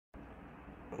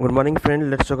Good morning,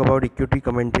 friend. Let's talk about equity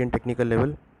commentary and technical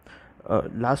level.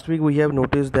 Last week we have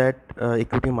noticed that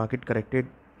equity market corrected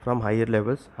from higher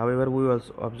levels. However, we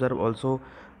also observe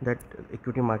that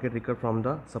equity market recovered from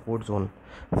the support zone.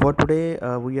 For today,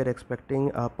 we are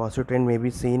expecting a positive trend may be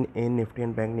seen in Nifty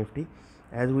and Bank Nifty,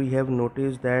 as we have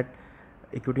noticed that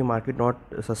equity market not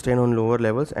sustain on lower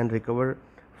levels and recover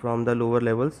from the lower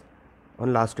levels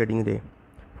on last trading day.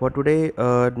 For today,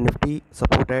 Nifty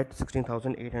support at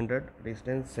 16,800,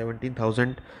 resistance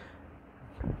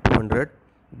 17,200.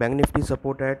 Bank Nifty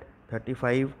support at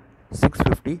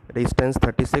 35,650, resistance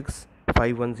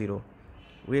 36,510.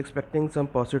 We expecting some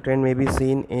positive trend may be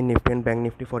seen in Nifty and Bank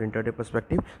Nifty for intraday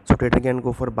perspective. So trader can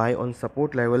go for buy on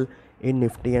support level in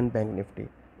Nifty and Bank Nifty.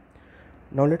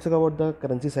 Now let's talk about the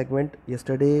currency segment.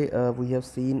 Yesterday we have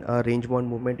seen a range bound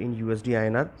movement in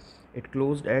USDINR. It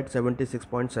closed at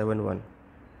 76.71.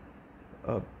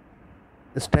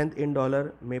 Strength in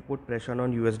dollar may put pressure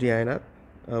on USDINR.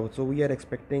 So we are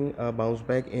expecting a bounce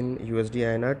back in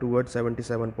USDINR towards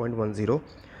 77.10.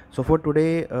 So for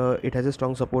today, it has a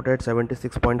strong support at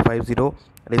 76.50,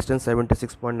 resistance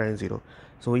 76.90.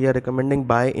 So we are recommending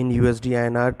buy in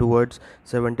USDINR towards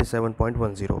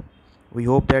 77.10. We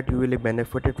hope that you will be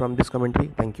benefited from this commentary.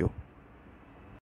 Thank you.